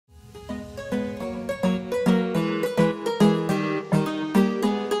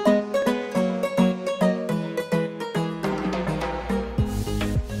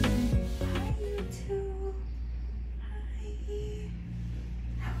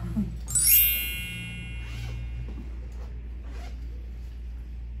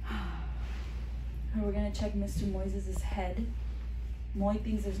we're gonna check Mr. Moises' head. Moi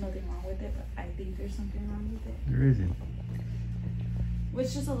thinks there's nothing wrong with it, but I think there's something wrong with it. There isn't. Well,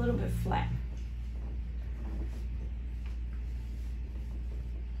 it's just a little bit flat.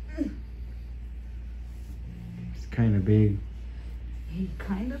 It's kind of big. He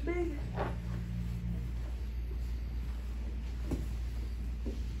kind of big.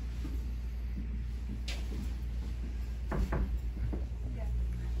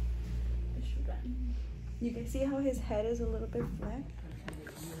 You can see how his head is a little bit flat.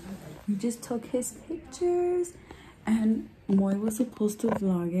 We just took his pictures and Moi was supposed to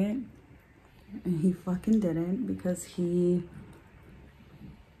vlog it and he fucking didn't because he...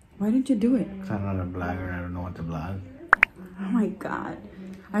 Why didn't you do it? Because I'm not a blogger, I don't know what to vlog. Oh my god.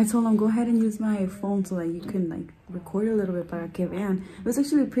 I told him go ahead and use my phone so that you can like record a little bit para que vean. It was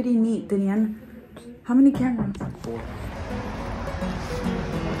actually pretty neat. Tenían... How many cameras? 4.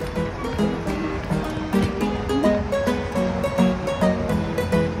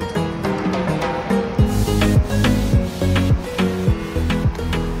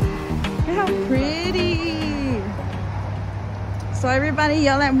 So everybody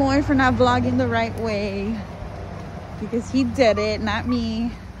yell at Moi for not vlogging the right way because he did it, not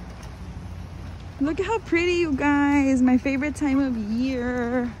me. Look at how pretty, you guys. My favorite time of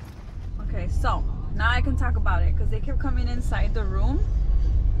year. Okay, so now I can talk about it because they kept coming inside the room.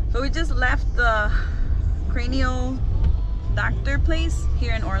 So we just left the cranial doctor place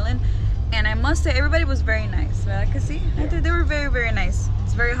here in Orland, and I must say everybody was very nice. Right? I could see. I think they were very, very nice.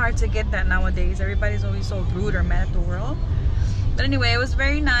 It's very hard to get that nowadays. Everybody's always so rude or mad at the world. But anyway, it was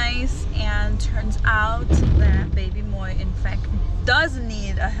very nice, and turns out that baby Moi in fact does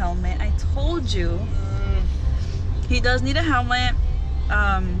need a helmet. I told you he does need a helmet.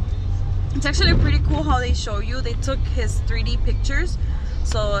 It's actually pretty cool how they show you. They took his 3D pictures,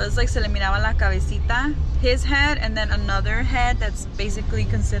 so it's like se le miraba la cabecita, his head, and then another head that's basically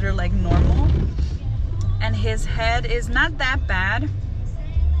considered like normal, and his head is not that bad,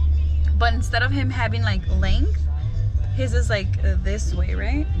 but instead of him having like length, his is like this way,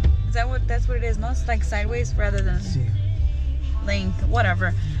 right? Is that what, that's what it is? No, it's like sideways rather than length,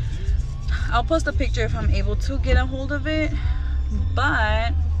 whatever. I'll post a picture if I'm able to get a hold of it.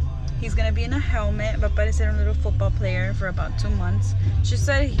 But he's gonna be in a helmet. Va a parecer un little football player for about 2 months. She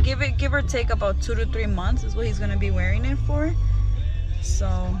said give or take about 2 to 3 months is what he's gonna be wearing it for.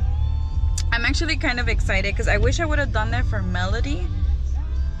 So I'm actually kind of excited because I wish I would have done that for Melody,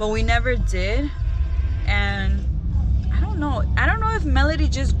 but we never did. And I don't know if Melody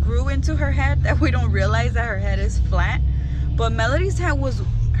just grew into her head that we don't realize that her head is flat, but Melody's head was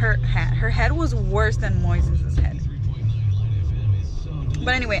her head was worse than Moises' head.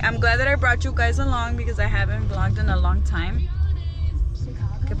 But anyway, I'm glad that I brought you guys along because I haven't vlogged in a long time.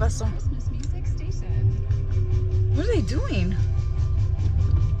 ¿Qué pasó? What are they doing?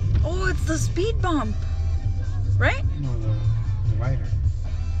 Oh, it's the speed bump, right? No, the rider.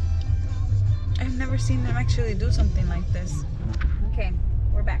 I've never seen them actually do something like this. Okay,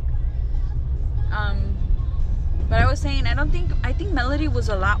 we're back. But I was saying, I think Melody was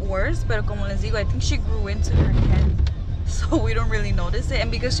a lot worse, but como les digo, I think she grew into her head, so we don't really notice it.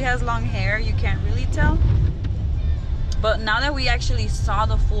 And because she has long hair, you can't really tell. But now that we actually saw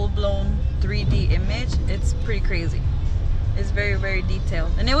the full-blown 3D image, it's pretty crazy. It's very, very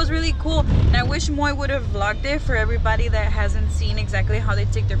detailed, and it was really cool. And I wish Moi would have vlogged it for everybody that hasn't seen exactly how they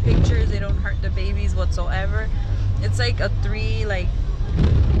take their pictures. They don't hurt the babies whatsoever. It's like a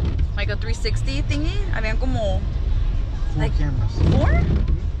 360 thingy. Habían como 4 cameras. 4? I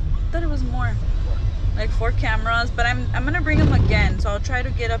thought it was more. Like 4 cameras, but I'm gonna bring him again, so I'll try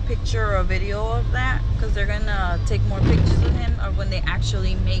to get a picture or a video of that because they're gonna take more pictures of him of when they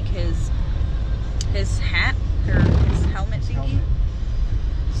actually make his hat or his helmet thingy.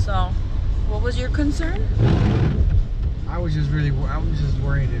 So, what was your concern? I was just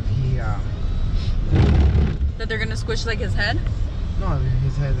worried if he that they're gonna squish like his head. No,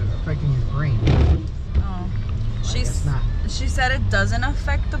 his head affecting his brain. Oh, she said it doesn't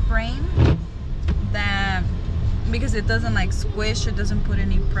affect the brain. That because it doesn't like squish, it doesn't put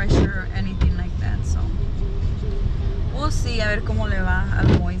any pressure or anything like that. So we'll see. A ver cómo le va al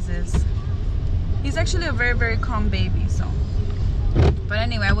Moises. He's actually a very, very calm baby. So, but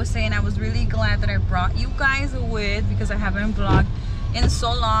anyway, I was saying I was really glad that I brought you guys with because I haven't vlogged in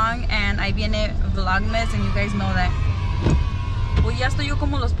so long, and I viene VLOGMAS, and you guys know that. Well, ya estoy yo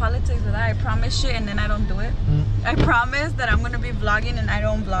como los politics, ¿verdad? I promise shit and then I don't do it. I promise that I'm gonna be vlogging and I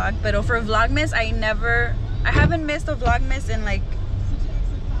don't vlog. But for VLOGMAS, I haven't missed a VLOGMAS in like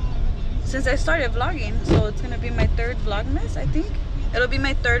since I started vlogging. So it's gonna be my 3rd VLOGMAS, I think. It'll be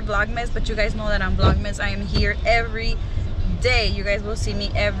my third Vlogmas, but you guys know that on Vlogmas I am here every day. You guys will see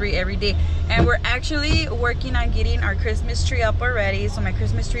me every day. And we're actually working on getting our Christmas tree up already. So my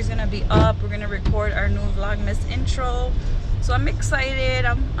Christmas tree is gonna be up. We're gonna record our new Vlogmas intro. So I'm excited.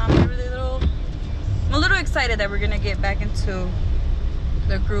 I'm a little excited that we're gonna get back into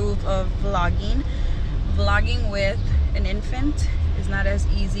the groove of vlogging. Vlogging with an infant is not as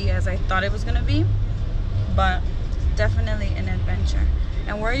easy as I thought it was gonna be, but definitely an adventure.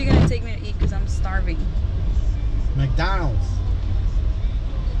 And where are you gonna take me to eat? Because I'm starving. McDonald's.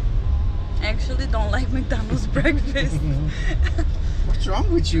 I actually don't like McDonald's breakfast. What's wrong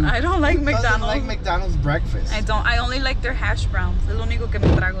with you? I don't like Who McDonald's. doesn't like McDonald's breakfast? I don't. I only like their hash browns. Es lo único que me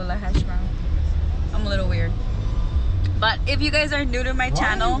trago, la hash brown. I'm a little weird. But if you guys are new to my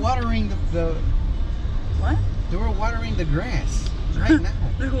channel, are you watering the what? They were watering the grass right now.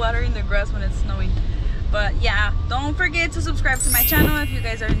 They're watering the grass when it's snowing. But yeah, don't forget to subscribe to my channel if you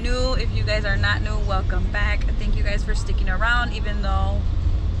guys are new. If you guys are not new, welcome back. Thank you guys for sticking around, even though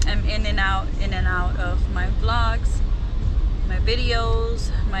I'm in and out of my vlogs, my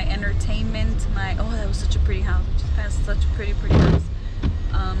videos, my entertainment, my that was such a pretty house. That's such a pretty house.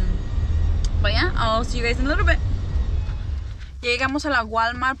 But yeah, I'll see you guys in a little bit. Ya llegamos a la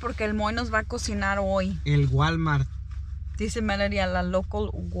Walmart porque el Moy nos va a cocinar hoy. El Walmart. Dice Melody, a la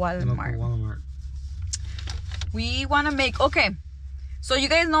local Walmart. Local Walmart. We want to make, okay, so you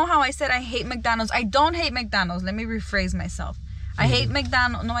guys know how I said I hate McDonald's. I don't hate McDonald's. Let me rephrase myself. I hate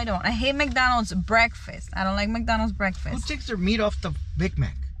McDonald's. No, I don't. I hate McDonald's breakfast. I don't like McDonald's breakfast. Who takes their meat off the Big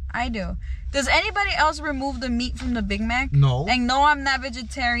Mac? I do. Does anybody else remove the meat from the Big Mac? No. And no, I'm not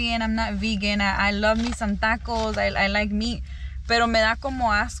vegetarian. I'm not vegan. I love me some tacos. I like meat. Pero me da como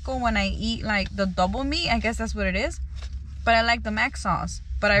asco when I eat like the double meat. I guess that's what it is. But I like the mac sauce.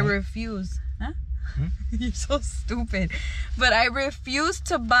 But I refuse. Huh? You're so stupid. But I refuse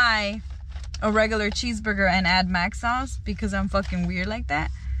to buy a regular cheeseburger and add mac sauce because I'm fucking weird like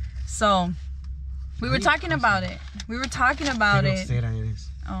that. So we were talking about it. We were talking about it.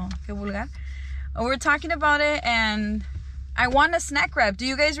 Oh, qué vulgar. We were talking about it, and I want a snack wrap. Do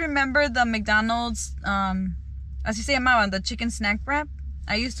you guys remember the McDonald's así se llamaban, the chicken snack wrap?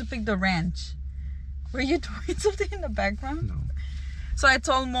 I used to pick the ranch. Were you doing something in the background? No. So I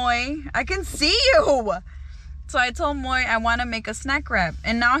told Moy, I can see you. So I told Moy I want to make a snack wrap.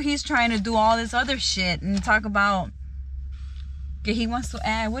 And now he's trying to do all this other shit and talk about que he wants to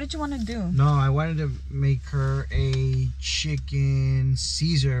add. What did you want to do? No, I wanted to make her a chicken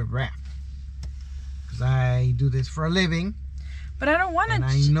Caesar wrap. Because I do this for a living. But I don't want to. And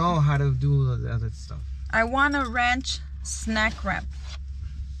I know how to do the other stuff. I want a ranch snack wrap.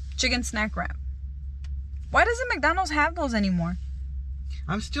 Chicken snack wrap. Why doesn't McDonald's have those anymore?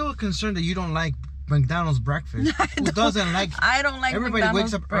 I'm still concerned that you don't like McDonald's breakfast. Who doesn't like? I don't like Everybody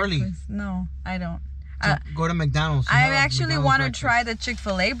McDonald's wakes up breakfast. early. No, I don't. So go to McDonald's. I actually want to try the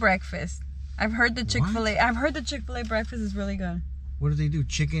Chick-fil-A breakfast. I've heard the Chick-fil-A. What? I've heard the Chick-fil-A breakfast is really good. What do they do?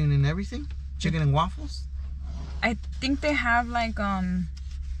 Chicken and everything? Chicken and waffles? I think they have like I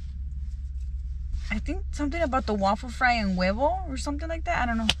think something about the waffle fry and huevo or something like that. I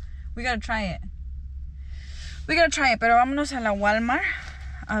don't know. We gotta try it. Pero vámonos a la Walmart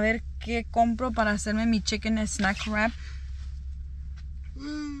a ver qué compro para hacerme mi chicken snack wrap.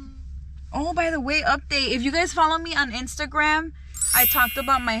 Oh, by the way, update. If you guys follow me on Instagram, I talked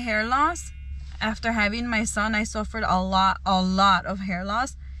about my hair loss. After having my son, I suffered a lot of hair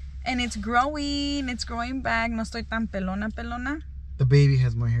loss. And it's growing. It's growing back. No estoy tan pelona. The baby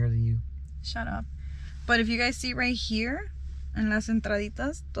has more hair than you. Shut up. But if you guys see right here, en las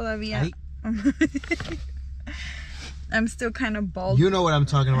entraditas, todavía... I'm still kind of bald. You know what I'm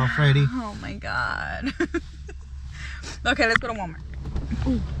talking about, Freddy. Oh my god. Okay, let's go to Walmart.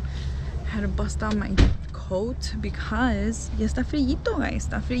 Ooh, had to bust out my coat because ya está frillito, guys.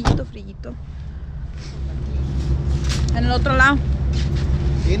 Está frillito. En el otro lado.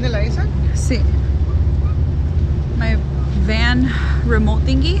 ¿Tiene la esa? Sí. My van remote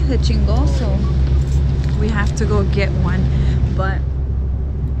thingy, the chingo, so we have to go get one. But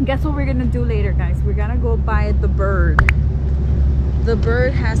guess what we're gonna do later, guys? We're gonna go buy the bird. The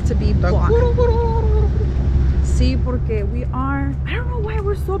bird has to be bought. See, porque we are, I don't know why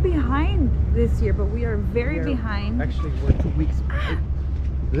we're so behind this year, but we are very behind. Actually, we're 2 weeks.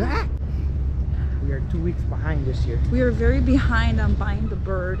 We are 2 weeks behind this year. We are very behind on buying the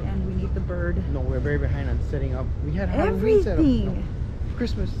bird, and we need the bird. No, we're very behind on setting up. We had Halloween set up. No,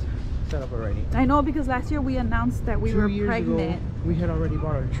 Christmas set up already. I know, because last year we announced that we were pregnant. 2 years ago, we had already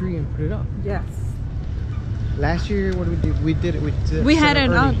bought our tree and put it up. Yes. Last year, what did we do? We did it. We had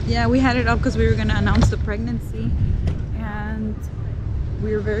it up. Yeah, we had it up because we were gonna announce the pregnancy, and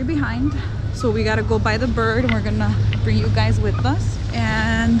we're very behind, so we gotta go by the bird, and we're gonna bring you guys with us,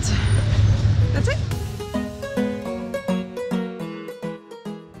 and that's it.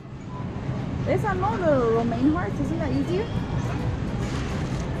 This I know the romaine hearts, isn't that easier?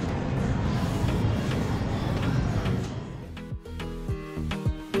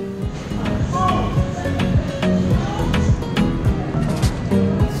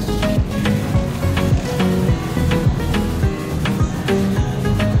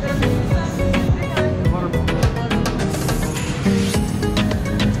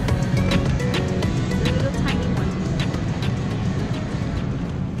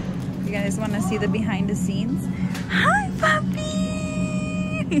 Want to see the behind the scenes? Hi,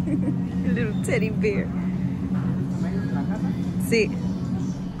 puppy! Little teddy bear. Sí.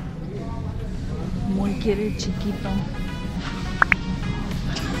 Muy quiere chiquito.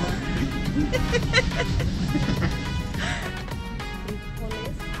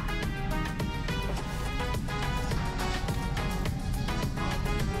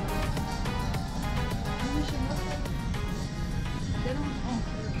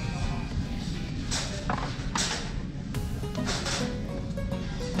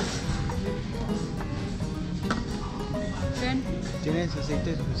 ¿Tienes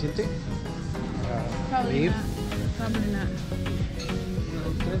aceite suficiente? Probably not. Probably not.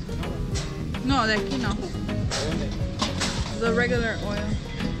 No, de aquí no. The regular oil.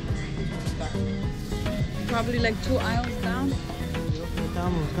 Probably like 2 aisles down.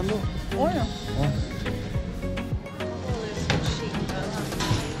 Estábamos buscando Oil. oh.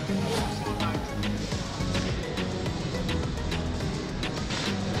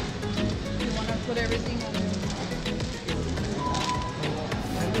 You want to put everything on?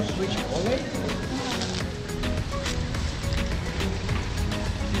 Switch oil?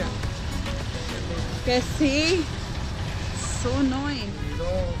 Que sí. So annoying.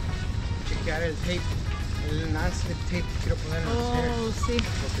 Quiero chequear el tape, el non-slip tape que quiero poner en el Oh, sí.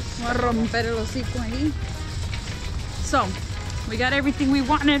 Voy a romper el hocico ahí. So, we got everything we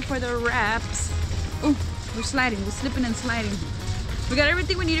wanted for the wraps. Oh, we're sliding. We're slipping and sliding. We got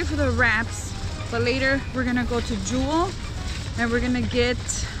everything we needed for the wraps. But later, we're going to go to Jewel. And we're going to get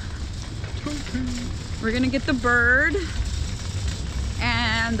the bird.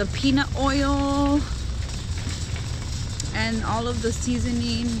 And the peanut oil. And all of the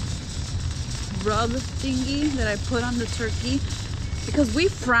seasoning rub thingy that I put on the turkey, because we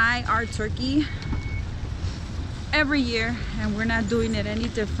fry our turkey every year and we're not doing it any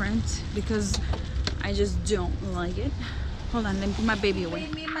different because I just don't like it. Hold on, let me put my baby away.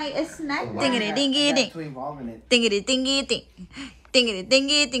 Give me my snack. Dingity dingy ding. Dingity dingy ding. Dingity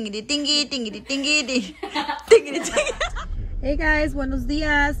dingy dingity dingy dingity dingy ding. Dingity dingy. Hey guys, buenos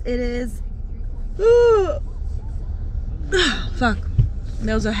dias. It is fuck,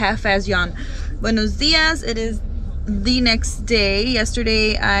 that was a half-ass yawn. Buenos dias. It is the next day.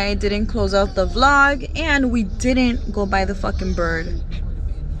 Yesterday I didn't close out the vlog and we didn't go buy the fucking bird.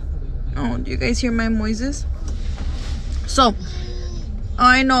 Oh, do you guys hear my Moises? So,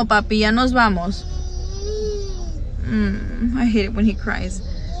 ay no papi, ya nos vamos. I hate it when he cries.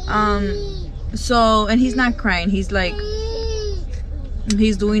 So, and he's not crying, he's like,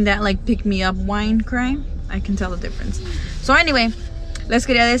 he's doing that like pick me up whine cry. I can tell the difference. So anyway, les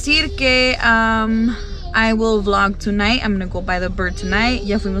quería decir que I will vlog tonight. I'm gonna go buy the bird tonight.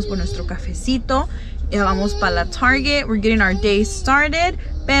 Ya fuimos por nuestro cafecito. Ya vamos para la Target. We're getting our day started.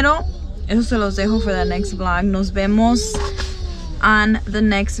 Pero eso se los dejo for the next vlog. Nos vemos on the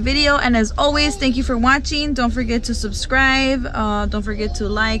next video. And as always, thank you for watching. Don't forget to subscribe. Don't forget to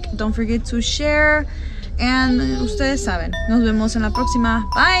like. Don't forget to share. And ustedes saben. Nos vemos en la próxima.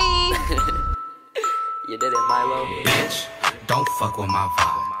 Bye. You did it, Milo. Bitch, don't fuck with my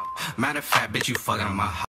vibe. Matter of fact, bitch, you fucking on my